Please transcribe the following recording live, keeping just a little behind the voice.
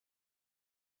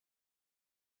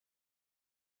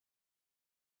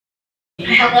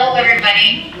Hello,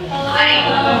 everybody.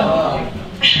 Hi.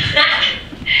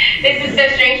 This is so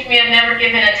strange for me. I've never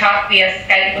given a talk via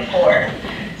Skype before.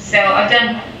 So I've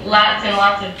done lots and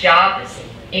lots of job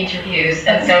interviews,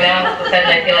 and so now all of a sudden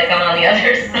I feel like I'm on the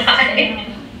other side.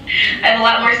 I have a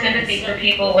lot more sympathy for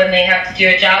people when they have to do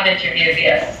a job interview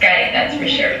via Skype, that's for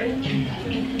sure.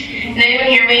 Can anyone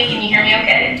hear me? Can you hear me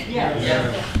okay?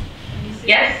 Yes.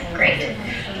 Yes? Great.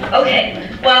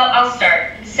 Okay, well, I'll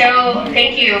start. So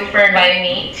thank you for inviting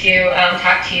me to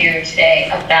talk to you today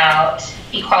about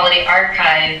Equality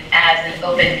Archive as an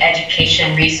open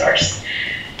education resource.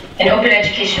 An open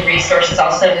education resource is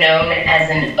also known as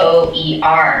an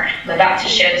OER. I'm about to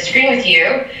share the screen with you,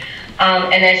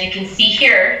 and as you can see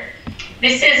here,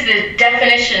 this is the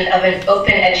definition of an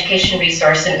open education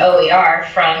resource, an OER,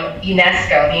 from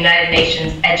UNESCO, the United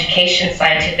Nations Education,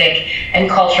 Scientific, and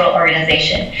Cultural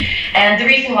Organization. And the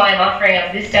reason why I'm offering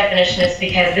up this definition is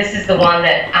because this is the one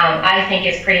that I think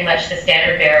is pretty much the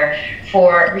standard bearer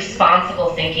for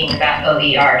responsible thinking about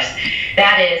OERs.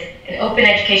 That is, an open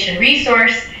education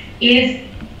resource is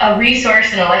a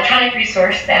resource, an electronic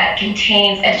resource that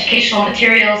contains educational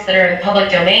materials that are in the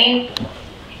public domain,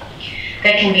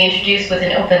 that can be introduced with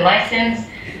an open license,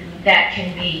 that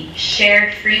can be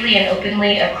shared freely and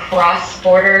openly across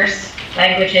borders,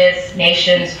 languages,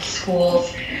 nations,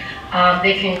 schools.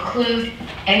 They can include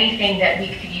anything that we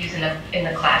could use in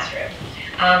the classroom.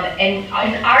 And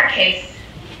in our case,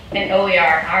 an OER,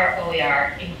 our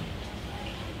OER,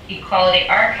 Equality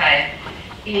Archive,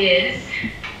 is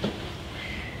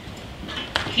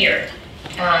here.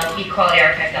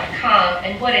 equalityarchive.com,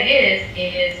 and what it is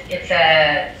it's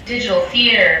a digital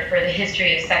theater for the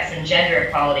history of sex and gender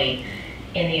equality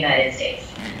in the United States.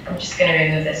 I'm just going to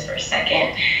remove this for a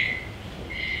second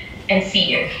and see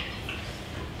you.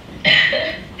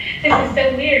 This is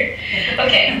so weird.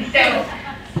 Okay, so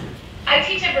I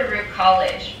teach at Baruch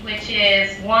College, which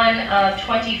is one of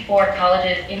 24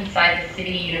 colleges inside the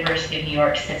City University of New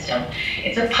York system.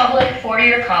 It's a public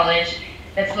four-year college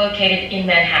that's located in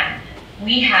Manhattan.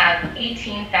 We have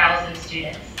 18,000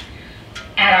 students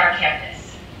at our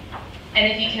campus. And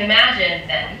if you can imagine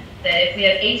then, that if we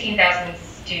have 18,000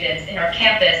 students in our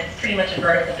campus, it's pretty much a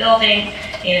vertical building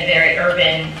in a very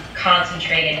urban,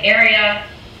 concentrated area,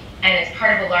 and it's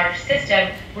part of a larger system,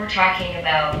 we're talking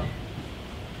about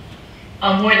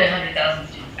more than 100,000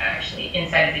 students actually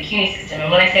inside of the CUNY system. And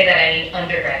when I say that, I mean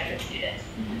undergraduate students.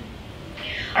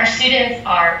 Our students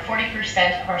are,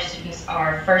 40% of our students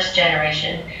are first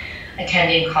generation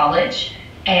attending college,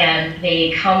 and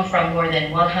they come from more than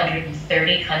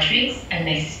 130 countries, and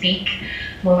they speak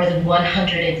more than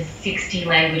 160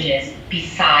 languages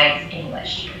besides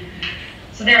English.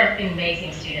 So they're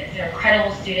amazing students. They're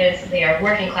incredible students. They are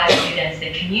working class students.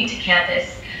 They commute to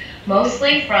campus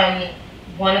mostly from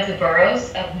one of the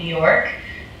boroughs of New York,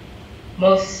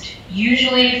 most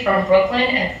usually from Brooklyn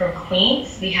and from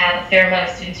Queens. We have a fair amount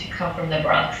of students who come from the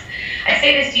Bronx. I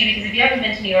say this to you because if you haven't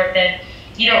been to New York, then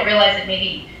you don't realize that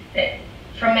maybe that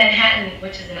from Manhattan,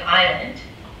 which is an island,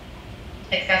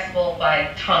 accessible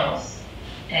by tunnels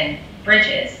and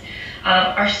bridges,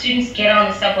 our students get on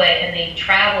the subway and they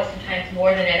travel sometimes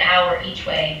more than an hour each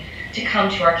way to come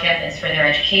to our campus for their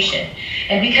education.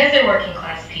 And because they're working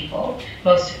class people,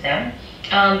 most of them,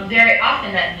 very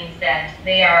often that means that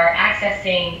they are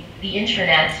accessing the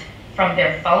internet from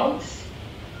their phones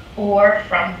or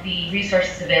from the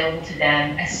resources available to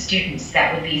them as students.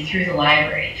 That would be through the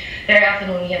library. Very often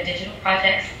when we have digital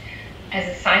projects as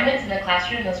assignments in the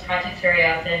classroom, those projects very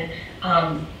often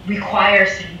require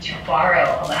students to borrow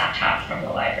a laptop from the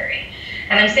library.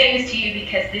 And I'm saying this to you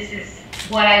because this is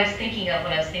what I was thinking of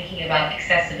when I was thinking about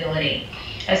accessibility.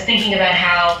 I was thinking about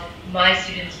how my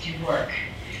students do work.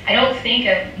 I don't think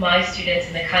of my students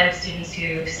and the kind of students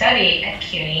who study at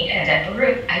CUNY and at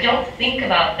Baruch, I don't think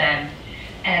about them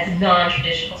as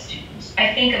non-traditional students.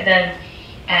 I think of them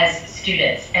as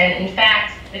students. And in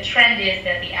fact, the trend is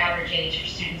that the average age for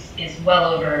students is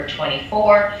well over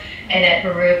 24, and at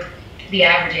Baruch, the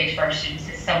average age for our students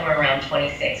is somewhere around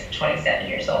 26 or 27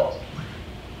 years old.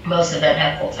 Most of them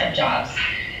have full-time jobs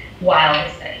while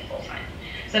they study full-time.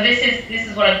 So this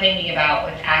is what I'm thinking about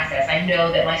with access. I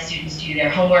know that my students do their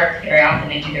homework. Very often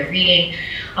they do their reading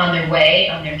on their way,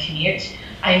 on their commute.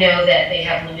 I know that they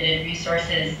have limited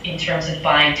resources in terms of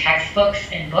buying textbooks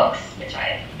and books, which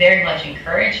I very much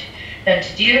encourage them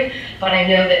to do, but I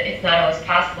know that it's not always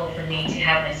possible for me to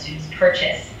have my students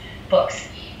purchase books.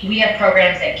 We have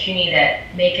programs at CUNY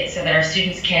that make it so that our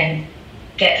students can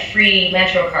get free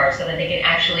Metro cards so that they can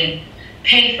actually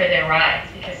pay for their rides,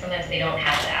 because sometimes they don't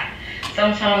have that.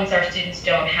 Sometimes our students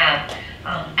don't have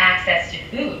access to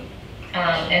food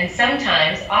And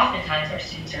sometimes, oftentimes, our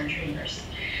students are dreamers.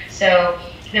 So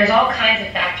there's all kinds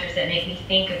of factors that make me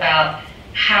think about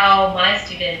how my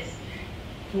students,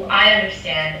 who I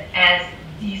understand as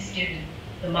the student,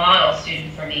 the model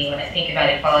student for me when I think about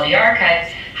Equality Archive,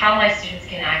 how my students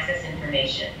can access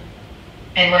information.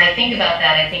 And when I think about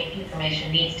that, I think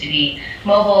information needs to be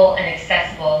mobile and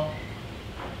accessible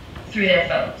through their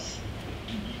phones.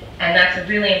 And that's a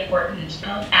really important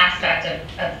aspect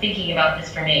of thinking about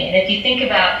this for me. And if you think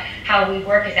about how we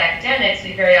work as academics,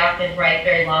 we very often write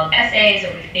very long essays,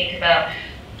 or we think about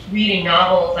reading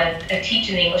novels. I teach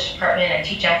in the English department. I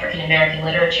teach African American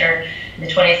literature in the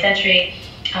 20th century.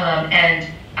 And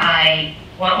I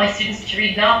want my students to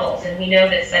read novels. And we know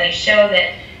that studies show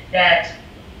that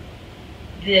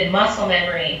the muscle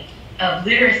memory of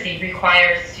literacy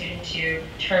requires a student to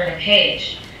turn a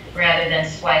page rather than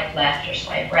swipe left or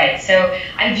swipe right. So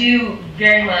I do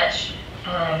very much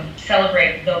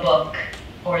celebrate the book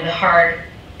or the hard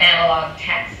analog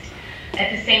text.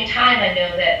 At the same time, I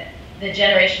know that the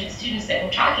generation of students that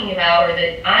we're talking about, or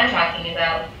that I'm talking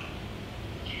about,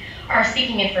 are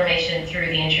seeking information through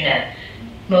the internet,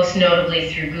 most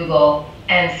notably through Google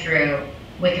and through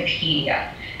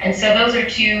Wikipedia. And so those are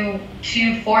two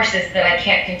forces that I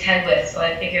can't contend with, so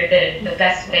I figured that the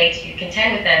best way to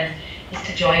contend with them is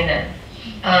to join them.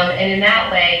 And in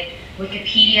that way,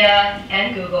 Wikipedia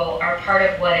and Google are part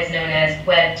of what is known as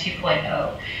Web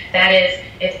 2.0. That is,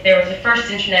 if there was the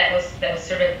first internet that was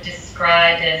sort of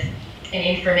described as an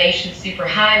information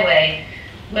superhighway,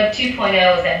 Web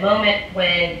 2.0 is that moment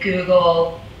when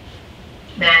Google,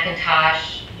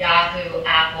 Macintosh, Yahoo,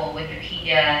 Apple,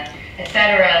 Wikipedia,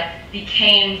 etc.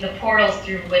 became the portals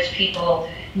through which people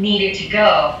needed to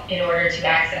go in order to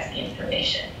access the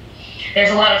information.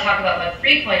 There's a lot of talk about Web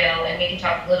 3.0, and we can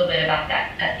talk a little bit about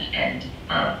that at the end.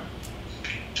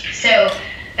 So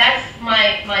that's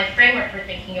my framework for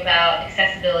thinking about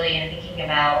accessibility and thinking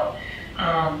about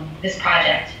this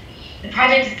project. The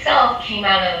project itself came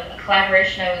out of a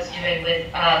collaboration I was doing with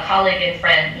a colleague and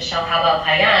friend, Michelle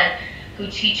Habel-Payan, who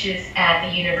teaches at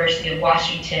the University of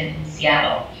Washington in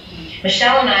Seattle.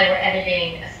 Michelle and I were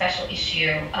editing a special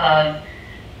issue of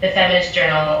the feminist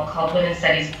journal called Women's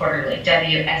Studies Quarterly,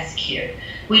 WSQ.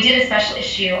 We did a special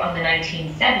issue on the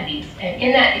 1970s, and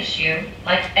in that issue,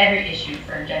 like every issue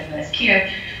for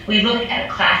WSQ, we looked at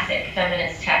a classic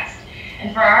feminist text.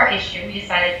 And for our issue, we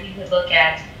decided we would look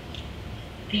at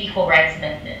the Equal Rights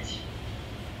Amendment.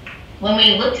 When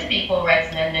we looked at the Equal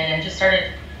Rights Amendment and just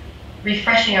started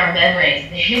refreshing our memories,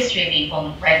 the history of the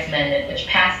Equal Rights Amendment, which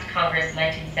passed Congress in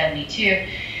 1972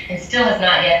 and still has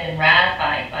not yet been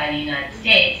ratified by the United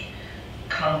States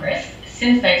Congress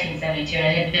since 1972,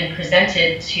 and it had been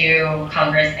presented to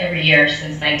Congress every year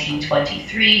since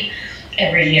 1923,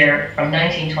 every year from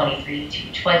 1923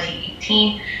 to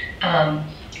 2018.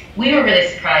 We were really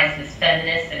surprised as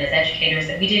feminists and as educators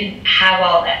that we didn't have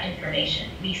all that information.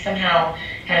 We somehow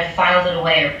kind of filed it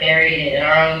away or buried it in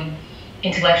our own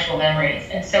intellectual memories.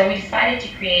 And so we decided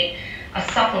to create a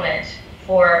supplement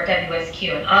for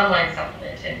WSQ, an online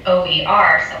supplement, an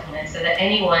OER supplement, so that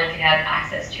anyone could have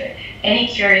access to it. Any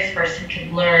curious person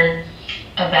could learn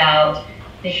about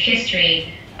the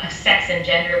history of sex and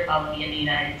gender equality in the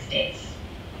United States.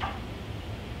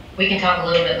 We can talk a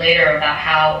little bit later about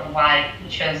how or why we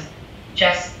chose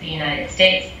just the United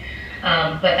States,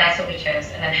 but that's what we chose,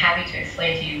 and I'm happy to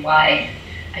explain to you why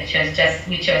we chose just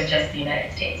the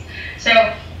United States.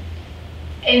 So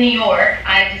in New York,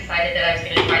 I decided that I was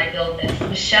going to try to build this.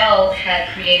 Michelle had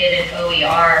created an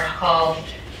OER called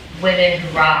Women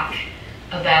Who Rock,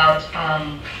 about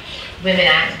women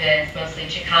activists, mostly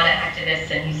Chicana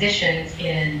activists and musicians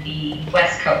in the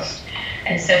West Coast.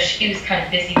 And so she was kind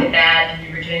of busy with that, and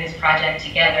we were doing this project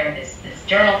together, this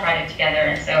journal project together,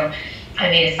 and so I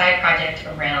made a side project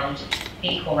around the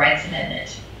Equal Rights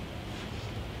Amendment.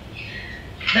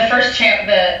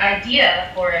 The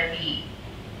idea for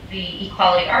the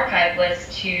Equality Archive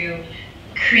was to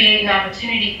create an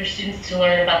opportunity for students to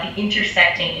learn about the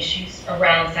intersecting issues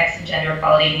around sex and gender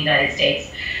equality in the United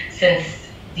States, since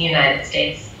the United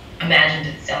States imagined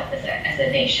itself as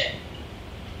a nation.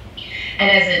 And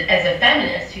as a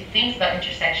feminist who thinks about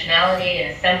intersectionality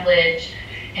and assemblage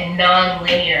and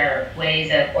non-linear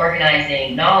ways of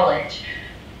organizing knowledge,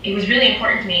 it was really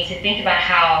important to me to think about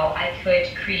how I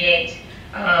could create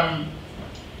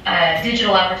a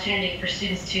digital opportunity for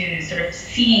students to sort of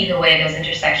see the way those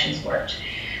intersections worked.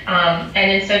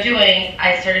 And in so doing,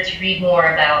 I started to read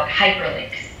more about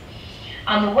hyperlinks.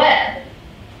 On the web,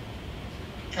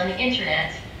 on the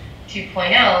internet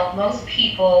 2.0, most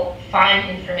people find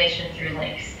information through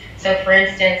links. So for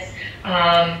instance,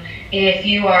 if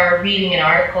you are reading an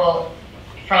article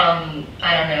from,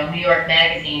 I don't know, New York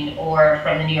Magazine or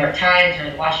from the New York Times or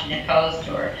the Washington Post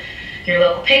or your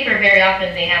local paper, very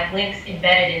often they have links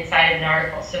embedded inside of an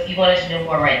article. So if you wanted to know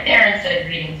more right there, instead of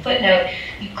reading the footnote,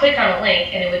 you click on a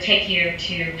link and it would take you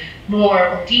to more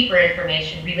or deeper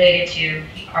information related to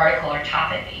the article or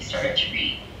topic that you started to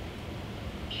read.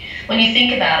 When you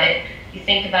think about it, you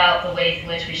think about the ways in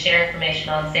which we share information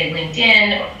on, say,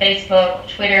 LinkedIn or Facebook or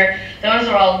Twitter. Those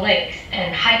are all links,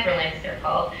 and hyperlinks they're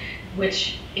called,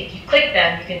 which if you click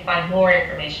them, you can find more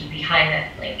information behind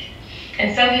that link.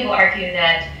 And some people argue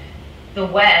that the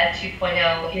web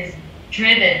 2.0 is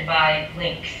driven by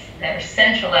links that are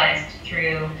centralized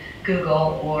through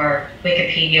Google or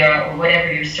Wikipedia or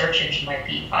whatever your search engine might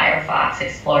be, Firefox,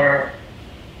 Explorer,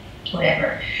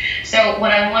 whatever. So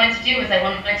what I wanted to do is I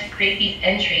wanted to create these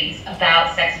entries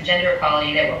about sex and gender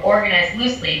equality that were organized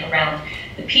loosely around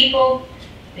the people,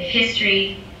 the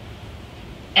history,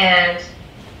 and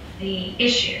the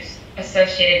issues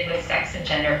associated with sex and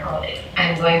gender equality.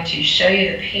 I'm going to show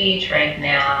you the page right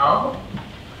now.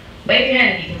 Wave your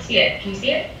hand if you can see it. Can you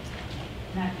see it?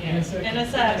 Not yet. In a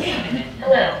second.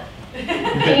 Hello.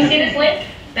 Can you see this link?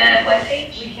 The web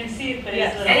page? We can see it, but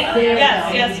Yes.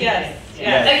 it's Yes.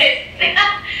 Okay.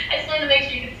 I just wanted to make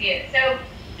sure you could see it. So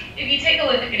if you take a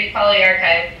look at Equality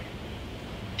Archive,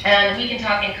 we can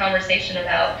talk in conversation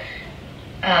about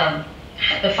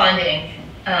the funding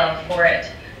for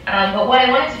it. But what I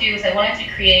wanted to do is I wanted to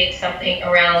create something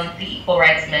around the Equal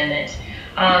Rights Amendment.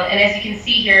 And as you can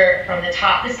see here from the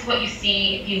top, this is what you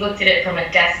see if you looked at it from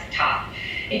a desktop.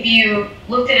 If you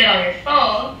looked at it on your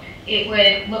phone, it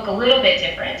would look a little bit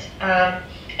different.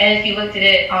 And if you looked at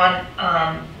it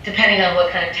on, depending on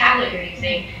what kind of tablet you're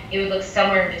using, it would look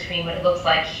somewhere in between what it looks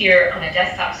like here on a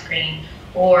desktop screen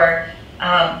or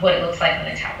what it looks like on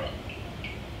a tablet.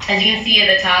 As you can see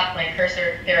at the top, my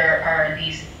cursor, there are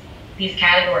these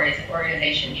categories of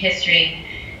organization: history,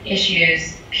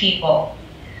 issues, people.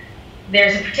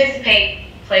 There's a participate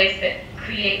place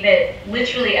that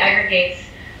literally aggregates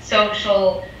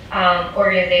social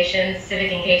organizations,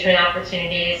 civic engagement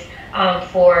opportunities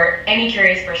for any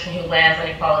curious person who lands on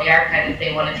Equality Archive if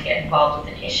they wanted to get involved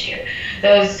with an issue.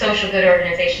 Those social good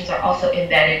organizations are also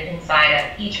embedded inside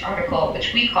of each article,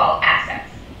 which we call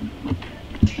assets.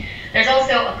 There's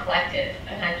also a collective,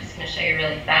 and I'm just going to show you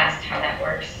really fast how that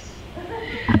works.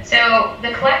 So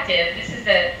the collective, this is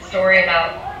a story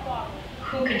about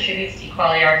who contributes to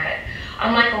Equality Archive.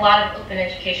 Unlike a lot of open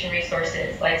education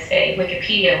resources, like say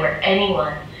Wikipedia, where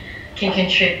anyone can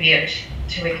contribute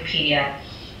to Wikipedia,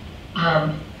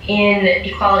 in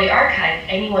Equality Archive,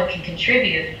 anyone can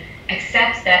contribute,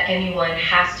 except that anyone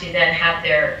has to then have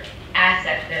their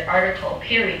asset, their article,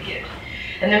 peer reviewed.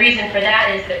 And the reason for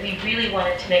that is that we really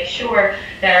wanted to make sure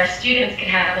that our students could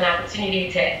have an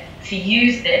opportunity to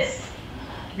use this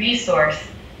resource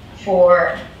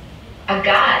for a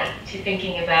guide to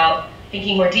thinking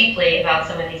more deeply about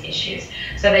some of these issues,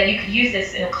 so that you could use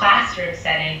this in a classroom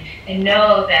setting and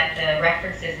know that the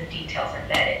references and details are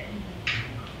vetted.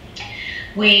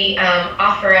 We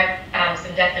offer up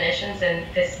some definitions in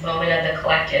this moment of the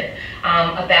collective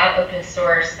about open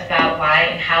source, about why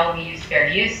and how we use fair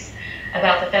use,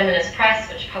 about the Feminist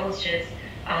Press, which publishes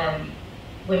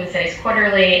Women's Studies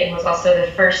Quarterly and was also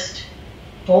the first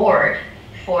board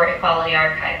for Equality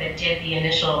Archive that did the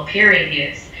initial peer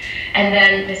reviews. And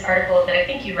then this article that I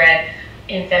think you read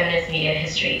in Feminist Media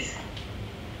Histories.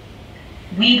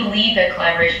 We believe that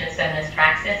collaboration is feminist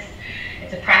praxis.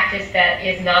 It's a practice that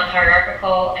is not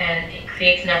hierarchical, and it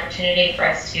creates an opportunity for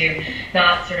us to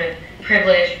not sort of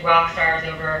privilege rock stars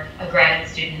over a graduate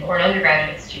student or an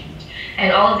undergraduate student.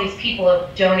 And all of these people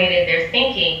have donated their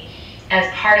thinking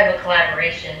as part of a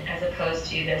collaboration, as opposed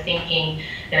to their thinking,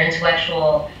 their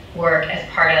intellectual work as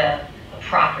part of a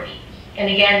property. And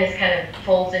again, this kind of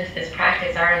folds into this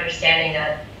practice, our understanding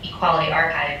of Equality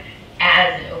Archive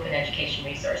as an open education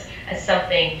resource, as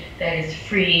something that is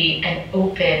free and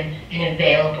open and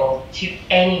available to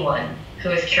anyone who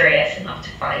is curious enough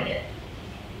to find it.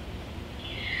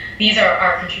 These are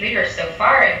our contributors so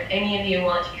far. If any of you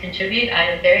want to contribute,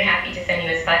 I am very happy to send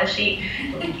you a style sheet.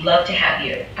 We'd love to have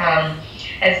you.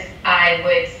 As I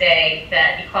would say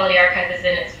that Equality Archive is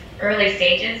in its early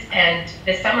stages, and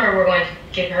this summer we're going to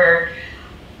give her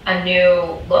a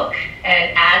new look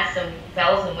and add some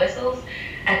bells and whistles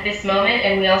at this moment.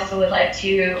 And we also would like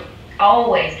to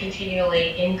always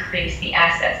continually increase the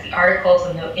assets, the articles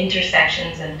and the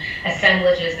intersections and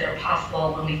assemblages that are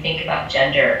possible when we think about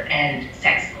gender and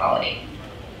sex equality.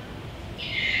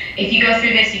 If you go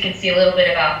through this, you can see a little bit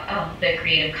about the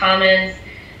Creative Commons.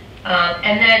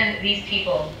 And then these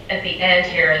people at the end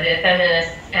here, the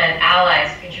feminists and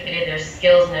allies who contributed their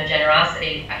skills and their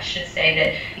generosity. I should say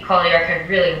that Equality Archive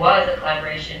really was a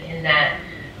collaboration in that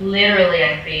literally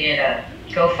I created a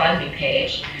GoFundMe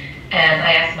page, and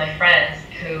I asked my friends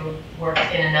who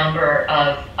worked in a number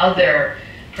of other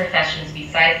professions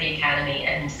besides the academy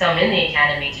and some in the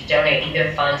academy to donate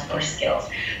either funds or skills.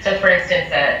 So for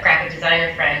instance, a graphic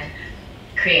designer friend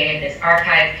created this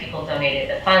archive, people donated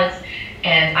the funds,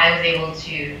 and I was able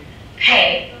to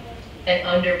pay an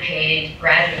underpaid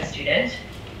graduate student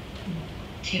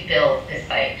to build this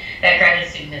site. That graduate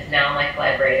student is now my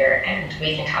collaborator, and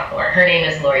we can talk more. Her name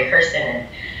is Lori Herson, and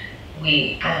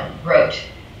we wrote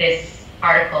this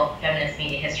article, Feminist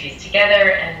Media Histories,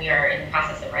 together, and we are in the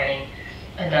process of writing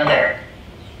another.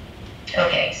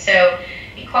 Okay, so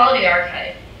Equality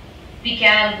Archive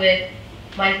began with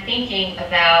my thinking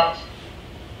about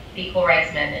the Equal Rights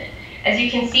Amendment. As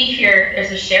you can see here,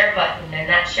 there's a share button, and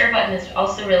that share button is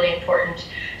also really important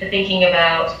to thinking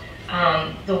about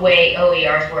the way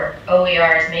OERs work.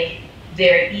 OERs make it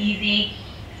very easy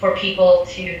for people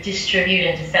to distribute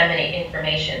and disseminate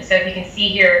information. So if you can see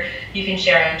here, you can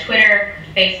share on Twitter,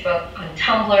 on Facebook, on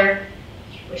Tumblr,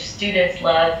 which students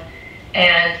love,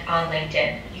 and on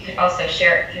LinkedIn. You could also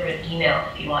share it through an email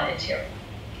if you wanted to.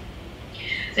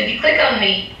 So if you click on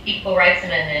the Equal Rights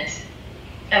Amendment,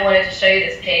 I wanted to show you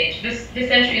this page. This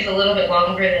entry is a little bit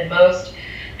longer than most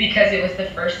because it was the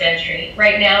first entry.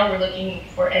 Right now we're looking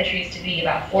for entries to be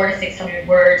about 400 to 600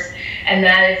 words, and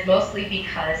that is mostly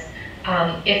because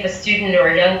if a student or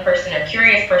a young person or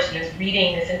curious person is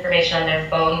reading this information on their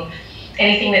phone,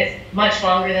 anything that's much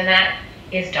longer than that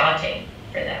is daunting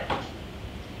for them.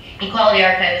 Equality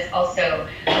Archive is also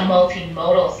a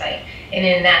multimodal site, and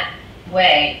in that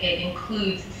way it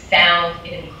includes sound,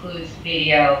 it includes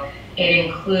video, it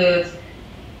includes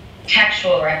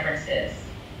textual references,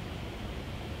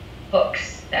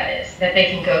 books, that is, that they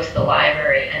can go to the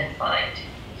library and find.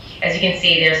 As you can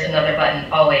see, there's another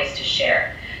button, always, to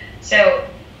share. So,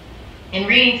 in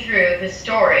reading through the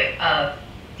story of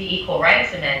the Equal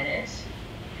Rights Amendment,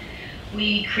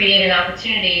 we create an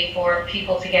opportunity for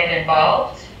people to get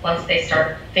involved once they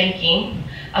start thinking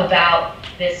about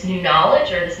this new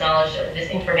knowledge or this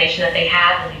information that they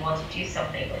have and they want to do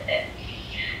something with it.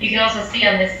 You can also see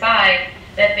on this side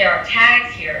that there are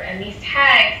tags here, and these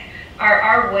tags are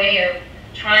our way of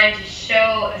trying to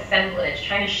show assemblage,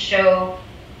 trying to show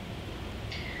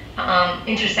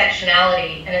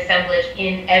intersectionality and assemblage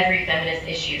in every feminist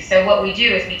issue. So what we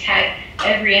do is we tag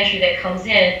every entry that comes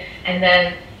in, and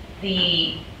then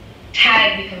the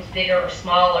tag becomes bigger or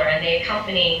smaller, and they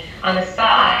accompany on the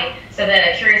side so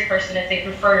that a curious person, if they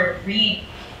prefer to read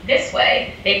this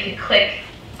way, they could click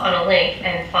on a link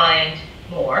and find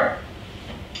more.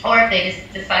 Or if they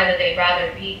just decide that they'd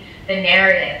rather read the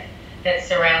narrative that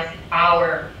surrounds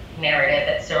our narrative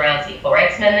that surrounds the Equal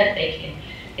Rights Amendment, they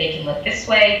can look this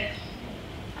way.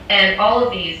 And all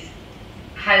of these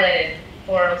highlighted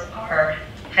forms are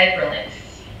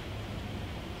hyperlinks.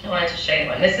 I wanted to show you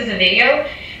one. This is a video.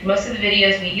 Most of the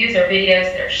videos we use are videos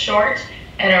that are short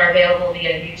and are available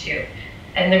via YouTube.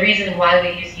 And the reason why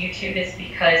we use YouTube is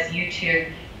because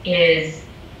YouTube is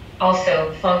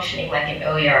also functioning like an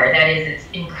OER. That is,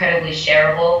 it's incredibly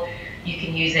shareable. You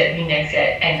can use it, remix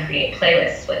it, and create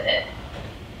playlists with it.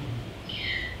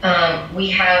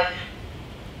 We have,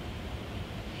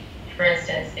 for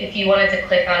instance, if you wanted to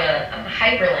click on a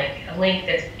hyperlink, a link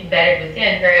that's embedded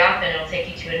within, very often it'll take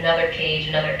you to another page,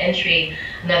 another entry,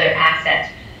 another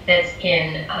asset that's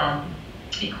in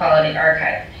Equality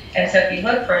Archive. And so if you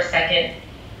look for a second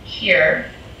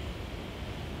here,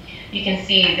 you can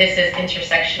see this is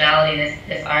intersectionality,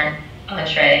 this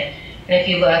entree. And if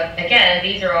you look, again,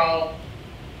 these are all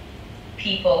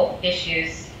people,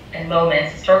 issues, and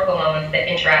moments, historical moments that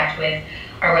interact with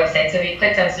our website. So if you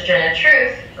clicked on Sojourner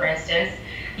Truth, for instance,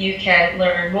 you can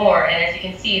learn more. And as you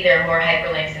can see, there are more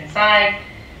hyperlinks inside.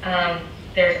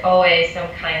 There's always some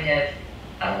kind of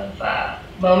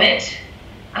moment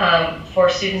for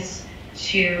students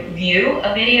to view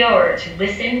a video or to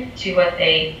listen to what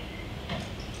they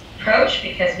approach,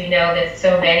 because we know that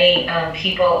so many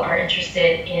people are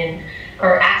interested in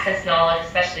or access knowledge,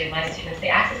 especially my students, they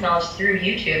access knowledge through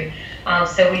YouTube.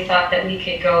 So we thought that we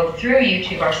could go through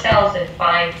YouTube ourselves and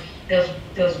find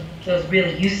those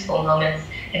really useful moments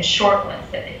and short ones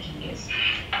that they can use.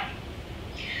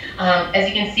 As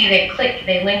you can see,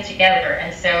 they link together,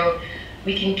 and so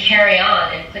we can carry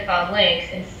on and click on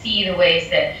links and see the ways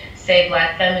that, say,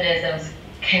 Black feminisms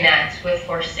connect with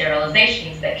forced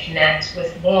sterilizations, that connect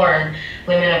with WARN,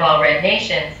 Women of All Red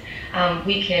Nations.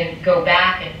 We can go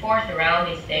back and forth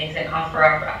around these things and offer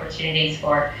up opportunities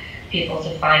for people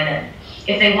to find them.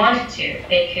 If they wanted to,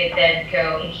 they could then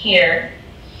go in here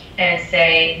and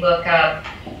say, look up,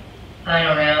 I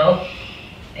don't know,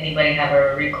 anybody have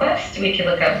a request? We could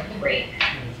look up rape,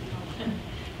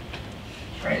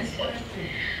 for instance.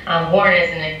 Warren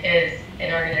is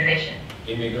an organization.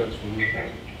 Immigrant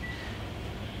woman.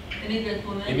 Immigrant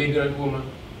woman. Immigrant woman.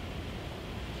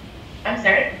 I'm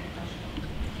sorry?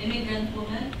 Immigrant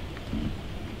woman.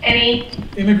 Any?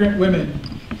 Immigrant women.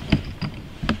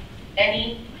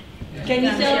 Any? Can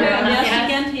you tell her? Yes,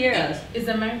 she can't hear us. Is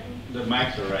the mic? The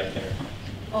mics are right there.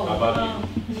 Oh. How about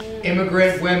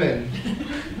Immigrant women.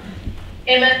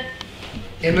 Immigrant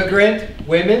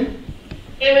women?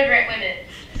 Immigrant women.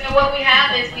 So what we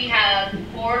have is we have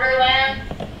borderlands,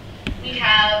 we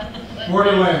have...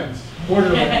 Borderlands.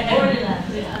 Borderlands.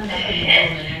 Borderlands.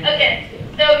 Okay,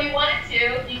 so if you wanted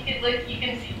to, you could look, you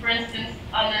can see, for instance,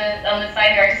 on the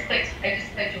side here, I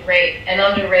just clicked rape, and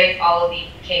under rape, all of these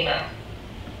came up.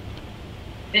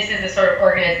 This is a sort of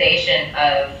organization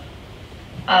of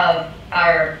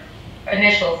our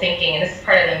initial thinking, and this is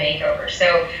part of the makeover.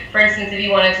 So, for instance, if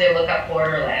you wanted to look up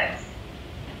borderlands,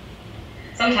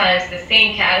 sometimes the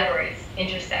same categories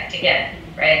intersect again,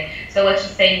 right? So let's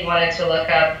just say you wanted to look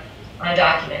up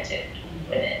undocumented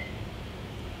women.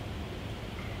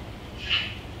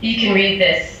 You can read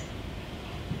this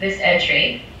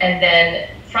entry, and then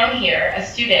from here, a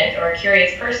student or a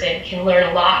curious person can learn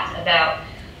a lot about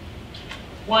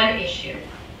one issue.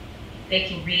 They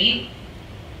can read,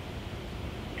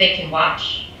 they can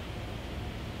watch,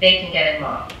 they can get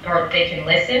involved, or they can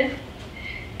listen,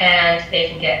 and they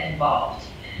can get involved.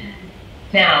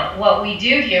 Now, what we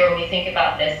do here when we think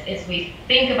about this is we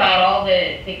think about all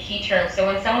the key terms. So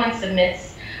when someone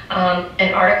submits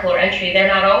an article or entry, they're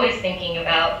not always thinking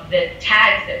about the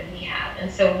tags that we have. And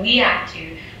so we have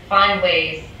to find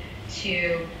ways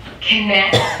to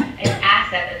connect an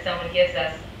asset that someone gives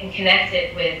us and connect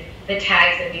it with the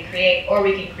tags that we create, or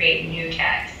we can create new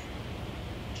tags.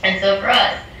 And so for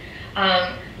us,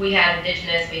 we have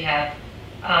Indigenous, we have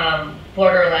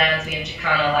Borderlands, we have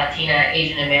Chicana, Latina,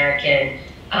 Asian American,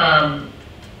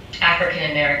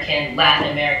 African American,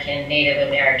 Latin American, Native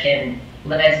American,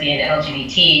 lesbian,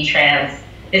 LGBT, trans.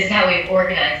 This is how we've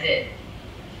organized it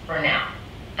for now.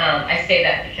 I say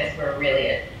that because we're really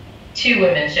a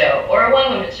two-women show, or a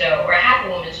one-woman show, or a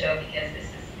half-a-woman show, because this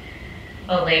is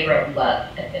a labor of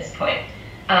love at this point.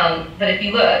 But if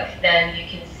you look, then you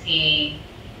can see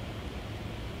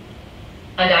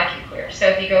undocumented queer. So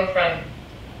if you go from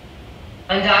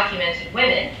undocumented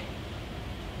women,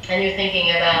 and you're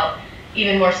thinking about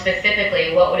even more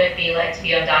specifically, what would it be like to be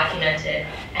undocumented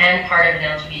and part of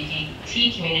an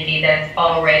LGBT community that's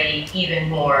already even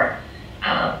more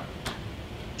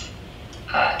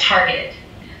targeted?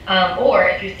 Or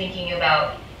if you're thinking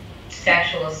about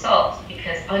sexual assault,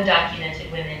 because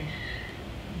undocumented women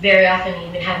very often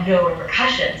even have no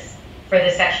repercussions for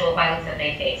the sexual violence that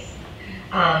they face,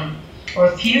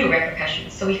 or few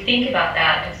repercussions. So we think about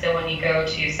that, and so when you go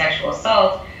to sexual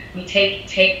assault, we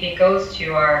take it goes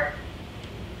to our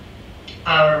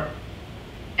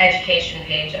education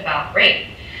page about rape.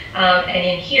 And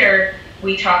in here,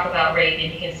 we talk about rape,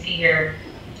 and you can see here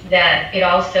that it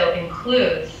also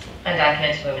includes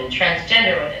undocumented women,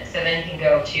 transgender women. So then you can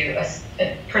go to,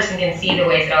 a person can see the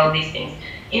ways that all of these things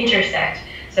intersect,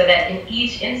 so that in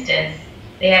each instance,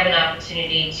 they have an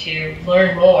opportunity to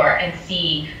learn more and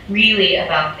see really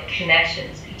about the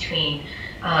connections between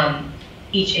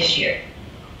each issue.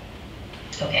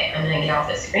 Okay, I'm gonna get off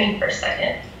the screen for a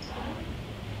second.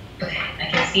 Okay, I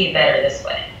can see better this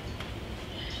way.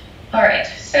 All right,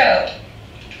 so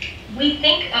we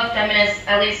think of feminists,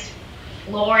 at least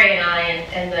Lori and I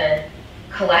and the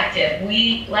collective,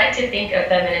 we like to think of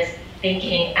feminist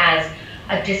thinking as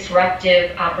a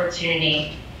disruptive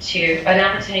opportunity an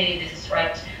opportunity to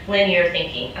disrupt linear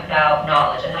thinking about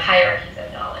knowledge and the hierarchies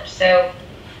of knowledge. So,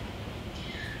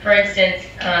 for instance,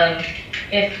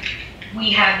 if we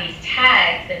have these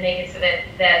tags that make it so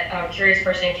that a curious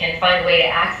person can find a way to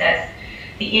access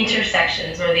the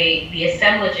intersections or the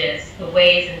assemblages, the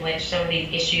ways in which some of these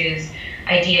issues,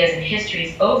 ideas, and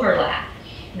histories overlap,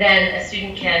 then a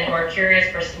student can, or a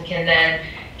curious person can then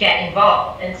get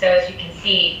involved. And so as you can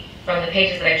see from the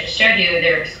pages that I just showed you,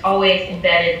 there's always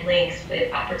embedded links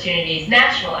with opportunities,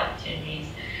 national opportunities,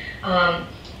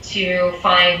 to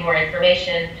find more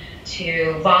information,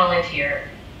 to volunteer,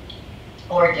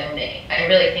 or donate. I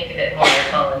really think of it more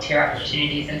as volunteer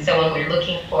opportunities. And so when we're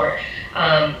looking for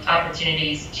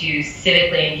opportunities to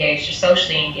civically engage or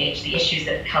socially engage the issues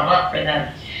that come up for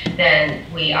them, then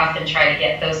we often try to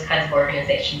get those kinds of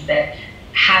organizations that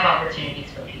have opportunities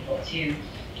for people to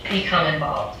become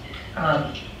involved.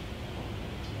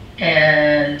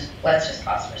 And let's just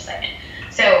pause for a second.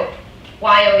 So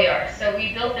why OER? So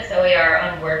we built this OER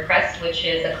on WordPress, which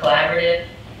is a collaborative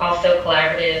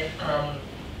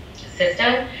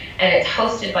system, and it's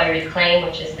hosted by Reclaim,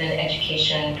 which is an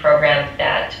education program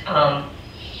that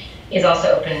is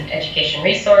also open education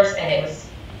resource, and it was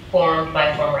formed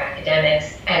by former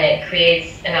academics, and it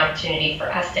creates an opportunity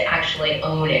for us to actually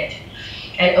own it.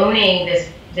 And owning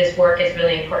this work is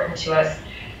really important to us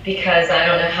because I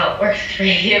don't know how it works for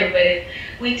you, but if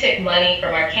we took money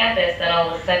from our campus, then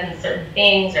all of a sudden certain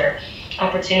things or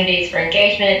opportunities for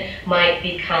engagement might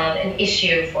become an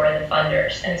issue for the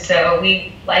funders. And so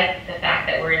we like the fact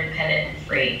that we're independent and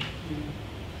free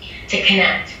to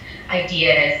connect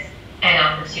ideas and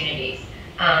opportunities.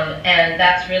 And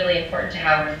that's really important to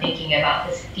how we're thinking about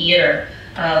this theater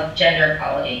of gender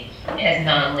equality as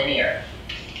nonlinear.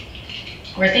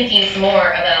 We're thinking some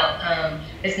more about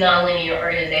this nonlinear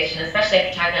organization, especially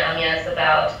after talking to Amyas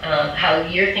about how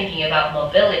you're thinking about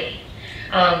mobility.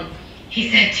 He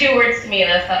said 2 words to me,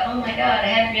 and I thought, oh my God, I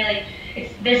hadn't really,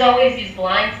 there's always these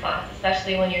blind spots,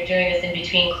 especially when you're doing this in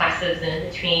between classes and in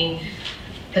between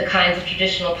the kinds of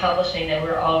traditional publishing that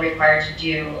we're all required to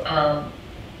do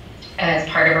as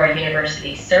part of our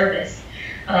university service.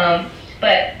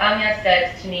 But Amyas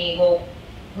said to me, well,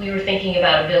 we were thinking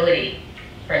about ability,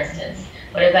 for instance.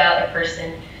 What about a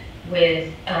person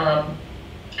with a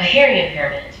hearing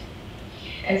impairment?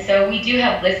 And so we do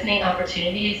have listening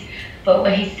opportunities, but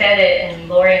when he said it, and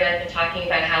Lori and I have been talking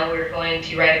about how we're going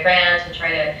to write a grant and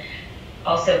try to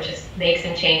also just make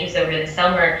some changes over the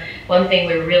summer, one thing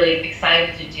we're really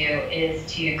excited to do is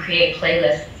to create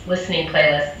playlists, listening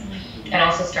playlists, and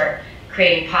also start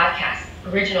creating podcasts,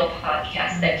 original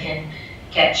podcasts that can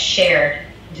get shared,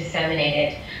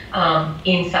 disseminated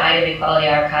inside of Equality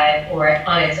Archive or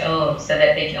on its own, so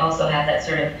that they can also have that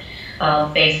sort of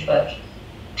Facebook,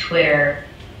 Twitter,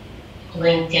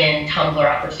 LinkedIn, Tumblr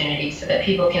opportunity, so that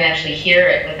people can actually hear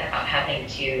it without having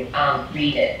to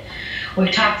read it. We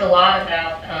talked a lot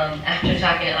about, after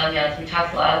talking to Amyas, we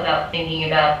talked a lot about thinking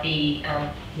about the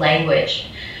language.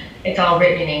 It's all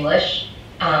written in English,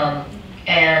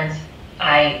 and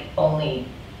I'm only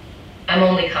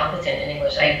competent in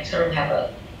English. I sort of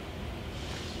have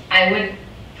I would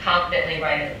confidently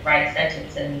write a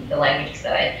sentence in the languages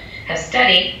that I have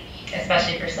studied,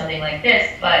 especially for something like this,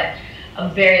 but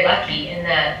I'm very lucky in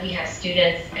that we have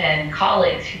students and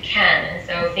colleagues who can. And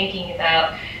so thinking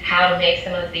about how to make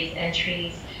some of these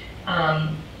entries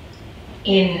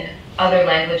in other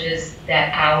languages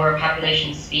that our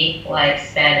population speak, like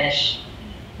Spanish,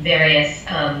 various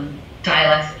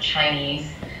dialects of Chinese,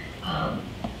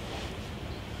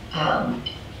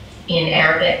 in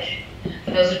Arabic.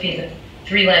 Those would be the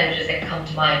 3 languages that come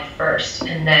to mind first.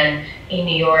 And then in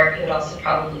New York, it would also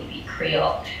probably be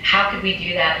Creole. How could we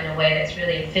do that in a way that's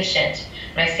really efficient?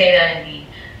 And I say that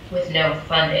with no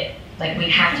funding. Like,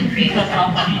 we have to create this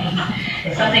opportunity.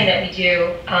 It's something that we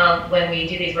do when we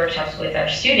do these workshops with our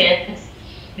students,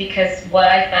 because what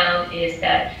I found is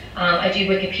that I do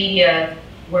Wikipedia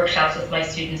workshops with my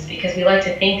students because we like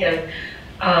to think of,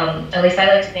 at least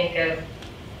I like to think of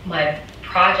my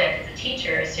project as a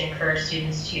teacher is to encourage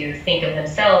students to think of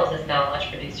themselves as knowledge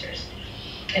producers.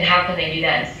 And how can they do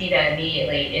that and see that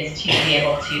immediately is to be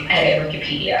able to edit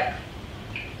Wikipedia.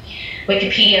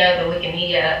 Wikipedia, the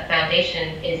Wikimedia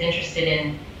Foundation, is interested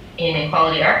in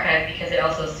Equality Archive because it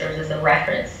also serves as a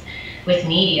reference with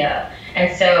media.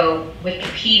 And so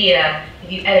Wikipedia,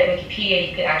 if you edit Wikipedia,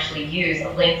 you could actually use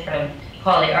a link from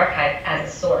Equality Archive as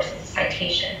a source, as a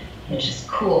citation, which is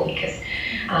cool because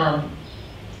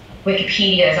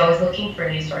Wikipedia is always looking for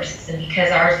news sources, and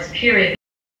because ours is peer-reviewed,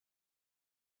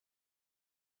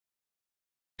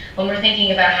 when we're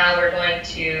thinking about how we're going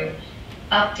to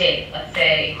update, let's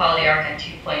say, Equality Archive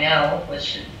 2.0, which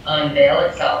should unveil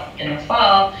itself in the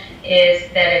fall, is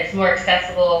that it's more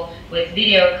accessible with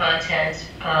video content,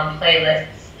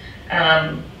 playlists,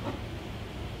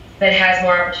 that has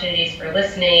more opportunities for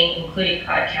listening, including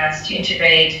podcasts, to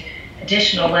integrate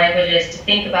additional languages, to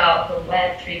think about the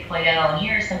Web 3.0. And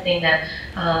here's something that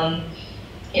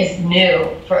is new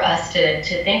for us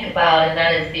to think about, and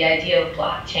that is the idea of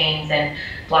blockchains and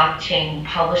blockchain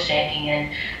publishing,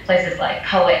 and places like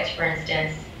Poet, for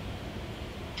instance,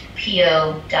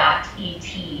 po.et,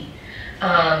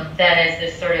 that is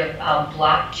this sort of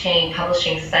blockchain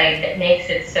publishing site that makes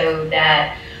it so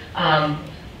that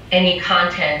any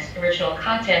content, original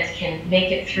content, can make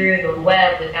it through the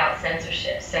web without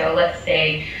censorship. So let's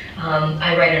say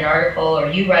I write an article, or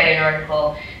you write an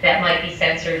article that might be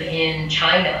censored in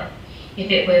China.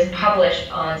 If it was published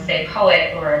on, say,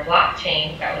 Poet or a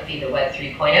blockchain, that would be the Web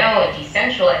 3.0, a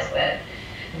decentralized web,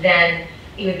 then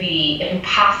it would be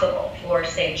impossible for,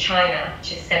 say, China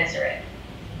to censor it.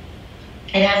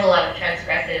 It has a lot of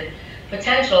transgressive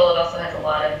potential. It also has a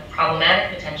lot of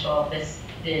problematic potential.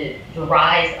 The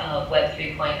rise of Web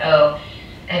 3.0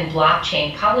 and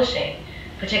blockchain publishing,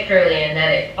 particularly in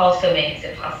that it also makes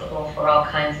it possible for all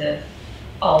kinds of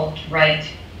alt-right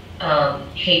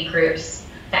hate groups,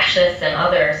 fascists and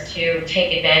others, to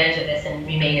take advantage of this and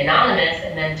remain anonymous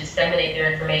and then disseminate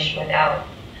their information without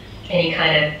any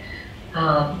kind of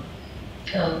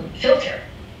filter.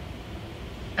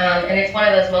 And it's one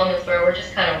of those moments where we're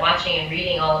just kind of watching and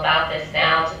reading all about this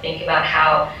now to think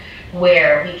about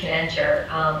where we can enter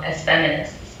as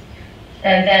feminists.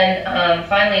 And then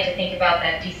finally to think about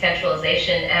that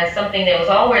decentralization as something that was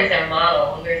always our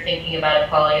model. When we were thinking about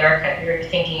Equality Archive, we were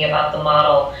thinking about the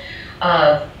model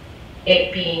of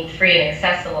it being free and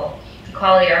accessible.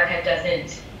 Equality Archive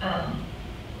doesn't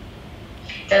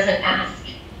ask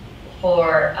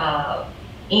for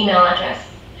email address.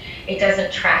 It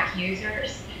doesn't track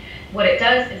users. What it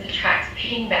does is it tracks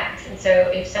pingbacks. And so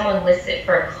if someone lists it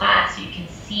for a class, you can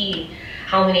see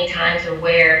how many times or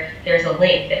where there's a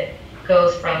link that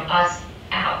goes from us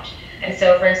out. And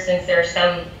so, for instance, there are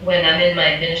some, when I'm in my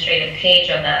administrative page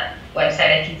on that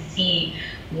website, I can see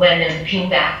when there's a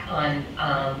pingback on,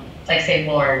 like say,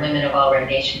 WARN, Women of All Red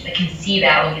Nations. I can see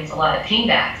that one gets a lot of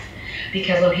pingbacks,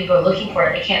 because when people are looking for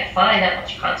it, they can't find that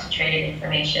much concentrated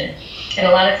information. And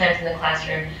a lot of times in the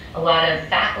classroom, a lot of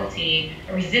faculty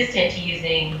are resistant to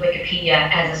using Wikipedia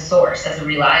as a source, as a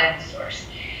reliable source.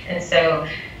 And so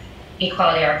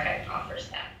Equality Archive